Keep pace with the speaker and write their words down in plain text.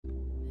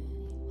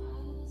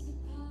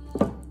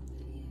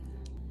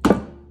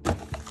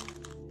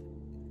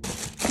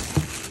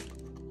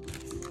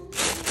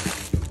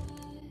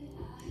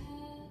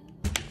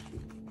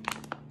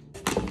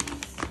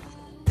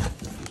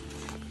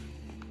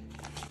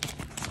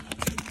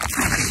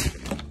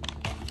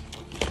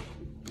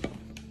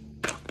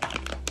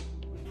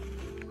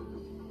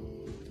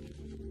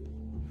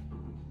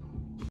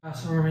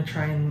So we're gonna be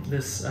trying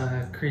this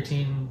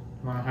Creatine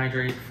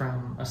Monohydrate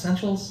from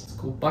Essentials. It's a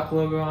cool buck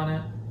logo on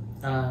it.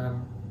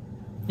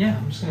 Yeah,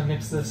 I'm just gonna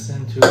mix this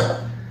into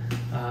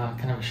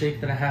kind of a shake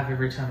that I have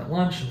every time at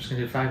lunch. I'm just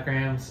gonna do 5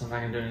 grams. I'm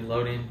not gonna do any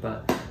loading,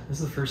 but this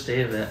is the first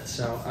day of it.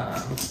 So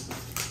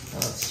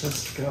let's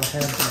just go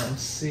ahead and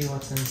see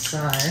what's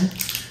inside.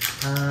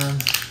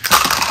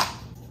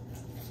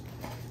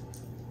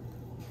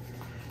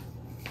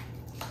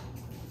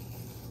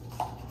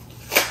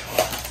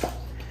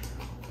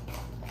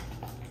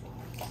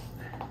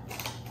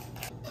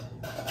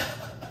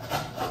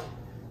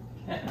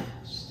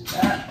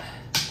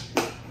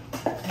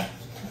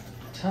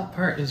 Top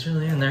part is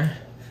really in there.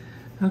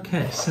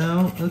 Okay,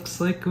 so looks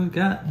like we've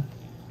got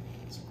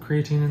some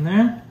creatine in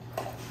there.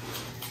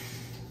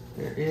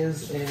 There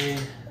is a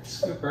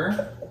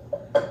scooper.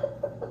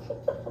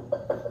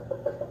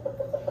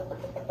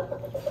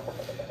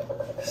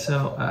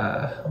 So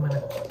I'm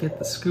gonna get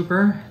the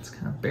scooper. It's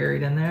kind of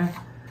buried in there.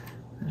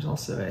 There's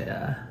also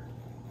a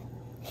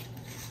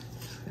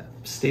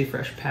Stay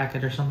Fresh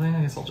packet or something.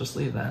 I guess I'll just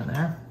leave that in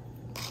there.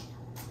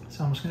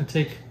 So I'm just gonna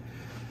take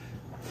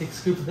a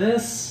scoop of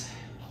this.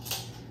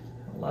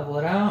 Level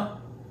it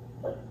out.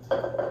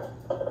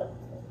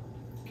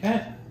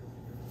 Okay.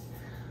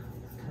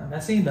 Kind of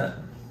messy, but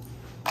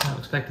I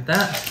expected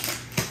that.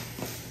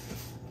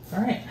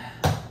 All right.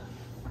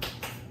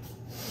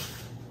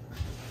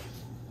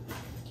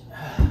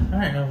 All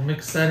right, now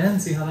mix that in,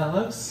 see how that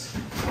looks.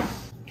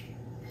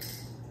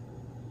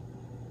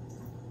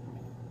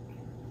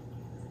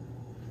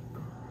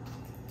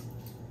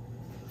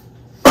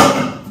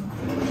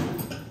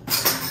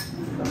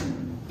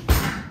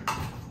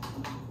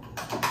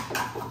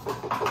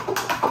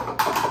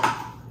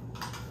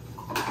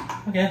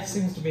 Okay,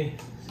 seems to be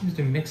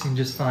mixing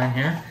just fine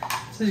here.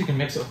 It says you can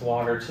mix it with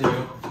water too.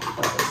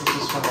 This is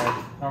just what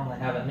I normally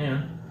have at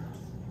noon.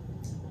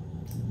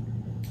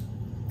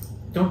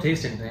 Don't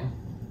taste anything.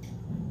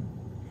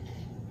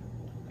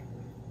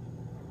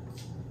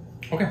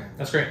 Okay,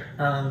 that's great.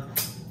 I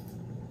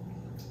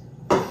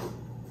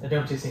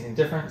don't taste anything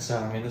different, so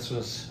I mean this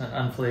was an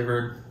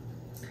unflavored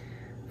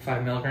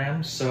 5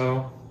 milligrams,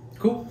 so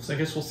cool. So I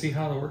guess we'll see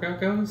how the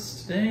workout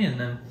goes today, and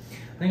then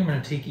I think I'm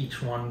gonna take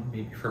each one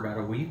maybe for about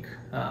a week.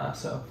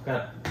 So I've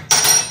got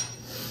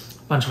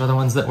a bunch of other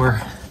ones that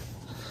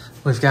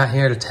we've got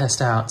here to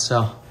test out.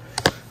 So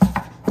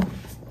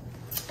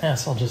yeah,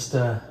 so I'll just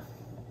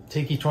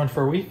take each one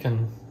for a week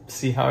and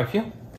see how I feel.